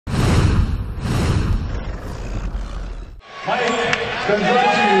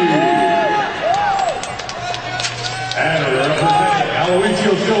Conzachi. And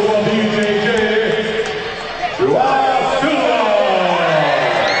representing SIlva, SJJIF, Joao SIlva.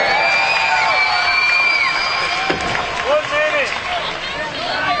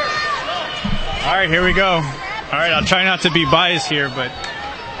 All right, here we go. All right, I'll try not to be biased here, but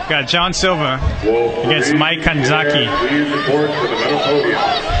we've got Joao SIlva against Mike Conzachi.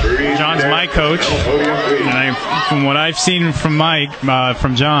 John's my coach, and from what I've seen from Mike,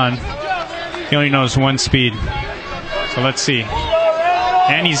 from John, he only knows one speed. So let's see.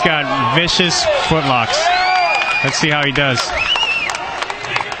 And he's got vicious footlocks. Let's see how he does.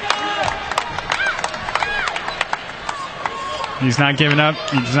 He's not giving up.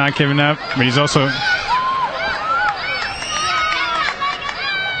 He's not giving up, but he's also...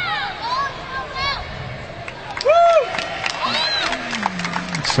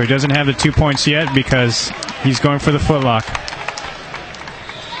 So he doesn't have the 2 points yet because he's going for the footlock.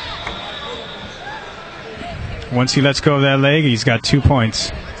 Once he lets go of that leg, he's got 2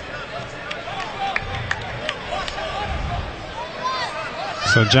 points.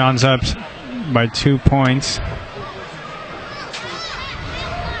 So John's up by 2 points.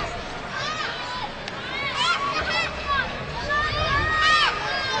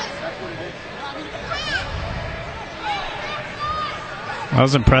 That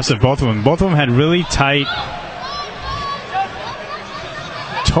was impressive, both of them. Both of them had really tight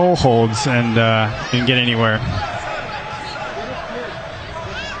toe holds and didn't get anywhere.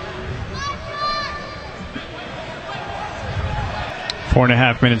 Four and a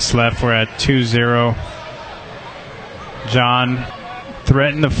half minutes left. We're at 2-0. John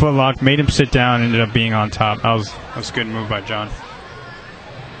threatened the footlock, made him sit down, ended up being on top. That was a good move by John.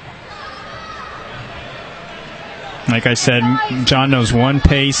 Like I said, John knows one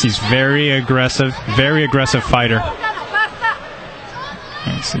pace. He's very aggressive fighter.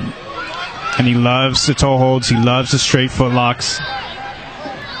 And he loves the toe holds. He loves the straight footlocks.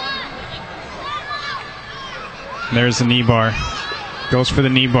 There's the knee bar. Goes for the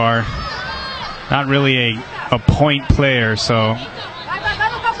knee bar. Not really a point player, so...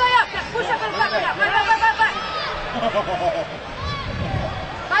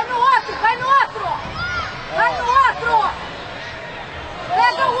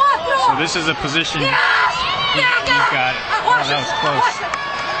 So this is a position he's got it. Oh, that was close.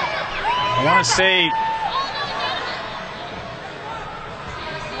 I want to say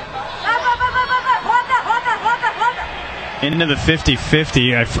into the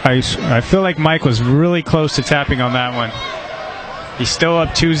 50-50. I feel like Mike was really close to tapping on that one. He's still up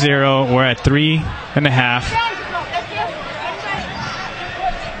 2-0. We're at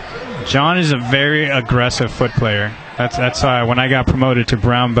 3.5. John is a very aggressive foot player. That's when I got promoted to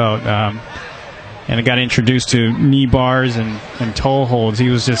brown belt and I got introduced to knee bars and toe holds. He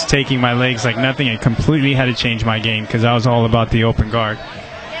was just taking my legs like nothing. I completely had to change my game because I was all about the open guard.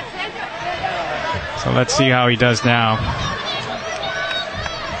 So let's see how he does now.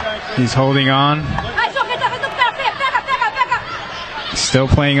 He's holding on. Still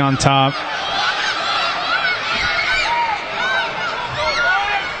playing on top.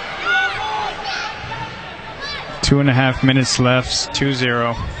 Two and a half minutes left,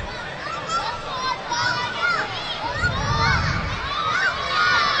 2-0.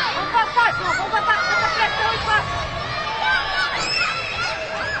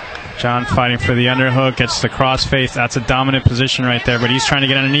 John fighting for the underhook, gets the crossface. That's a dominant position right there, but he's trying to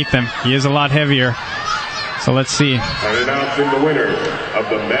get underneath him. He is a lot heavier. So let's see. And announcing the winner of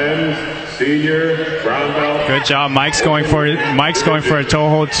the men's senior brown belt. Good job. Mike's going for a toe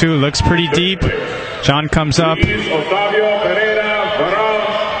hold too. Looks pretty deep. John comes up.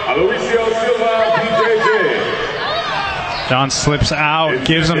 John slips out,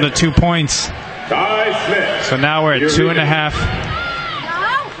 gives him the 2 points. So now we're at 2.5.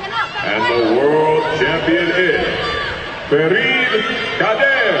 And the world champion is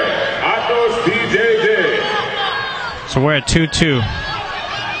Atos DJJ. So we're at 2-2.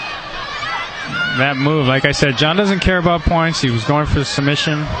 That move, like I said, John doesn't care about points. He was going for the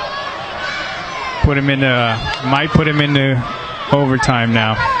submission. Might put him into overtime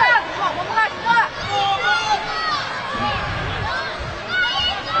now.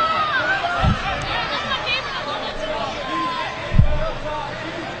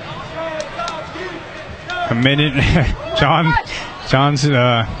 A minute. John's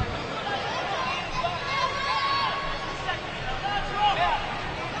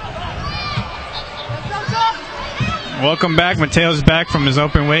welcome back. Mateo's back from his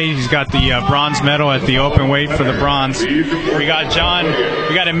open weight. He's got the bronze medal at the open weight for the bronze. We got John.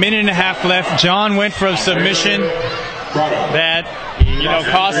 We got a minute and a half left. John went for a submission that you know,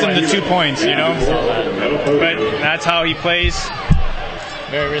 cost him the 2 points, you know. But that's how he plays.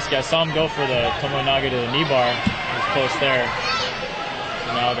 Very risky. I saw him go for the Tomonaga to the knee bar. He was close there.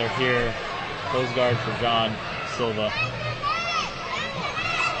 So now they're here. Close guard for John Silva.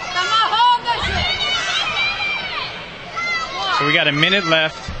 So we got a minute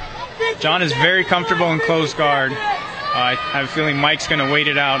left. John is very comfortable in close guard. I have a feeling Mike's going to wait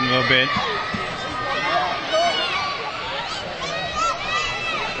it out a little bit.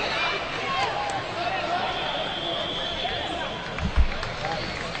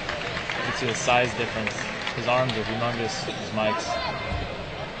 You can see the size difference. His arms are humongous, as Mike's.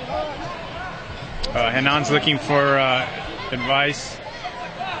 Henan's looking for advice.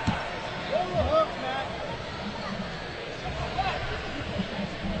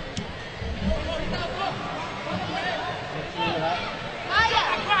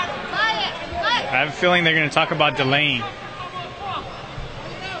 I have a feeling they're going to talk about delaying.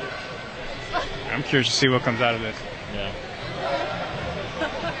 I'm curious to see what comes out of this. Yeah.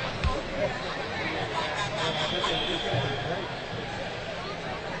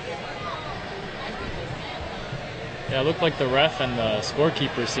 Yeah, it looked like the ref and the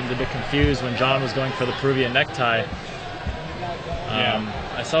scorekeeper seemed a bit confused when John was going for the Peruvian necktie.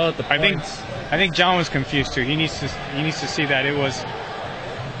 I saw that the points. I think John was confused too. He needs to see that it was.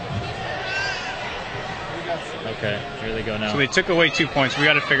 Okay, here they go now. So they took away 2 points. We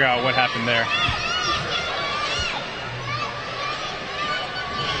got to figure out what happened there.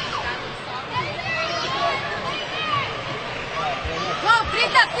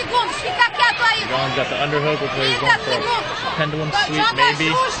 John's got the underhook. Looks like he's going for a pendulum sweep,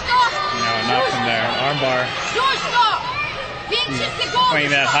 maybe. No, not from there. Armbar. Playing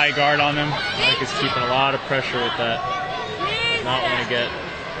that high guard on him. Mike is keeping a lot of pressure with that. Does not want to get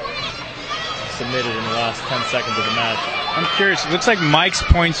submitted in the last 10 seconds of the match. I'm curious. It looks like Mike's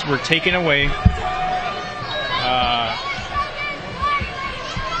points were taken away. We'll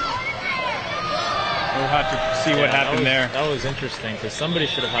have to see what happened there. That was interesting because somebody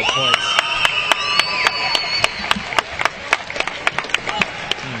should have had points.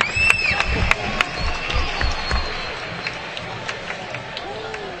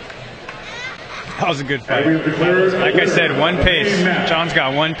 That was a good fight. Like I said, one pace. John's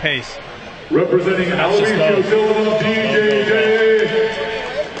got one pace. Representing SJJIF, SIlva.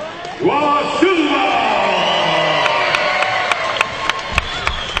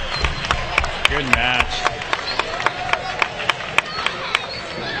 Good match.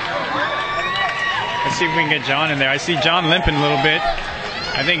 Let's see if we can get John in there. I see John limping a little bit.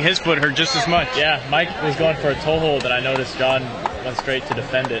 I think his foot hurt just as much. Yeah, Mike was going for a toe hold, and I noticed John went straight to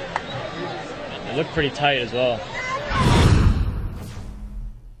defend it. It looked pretty tight as well.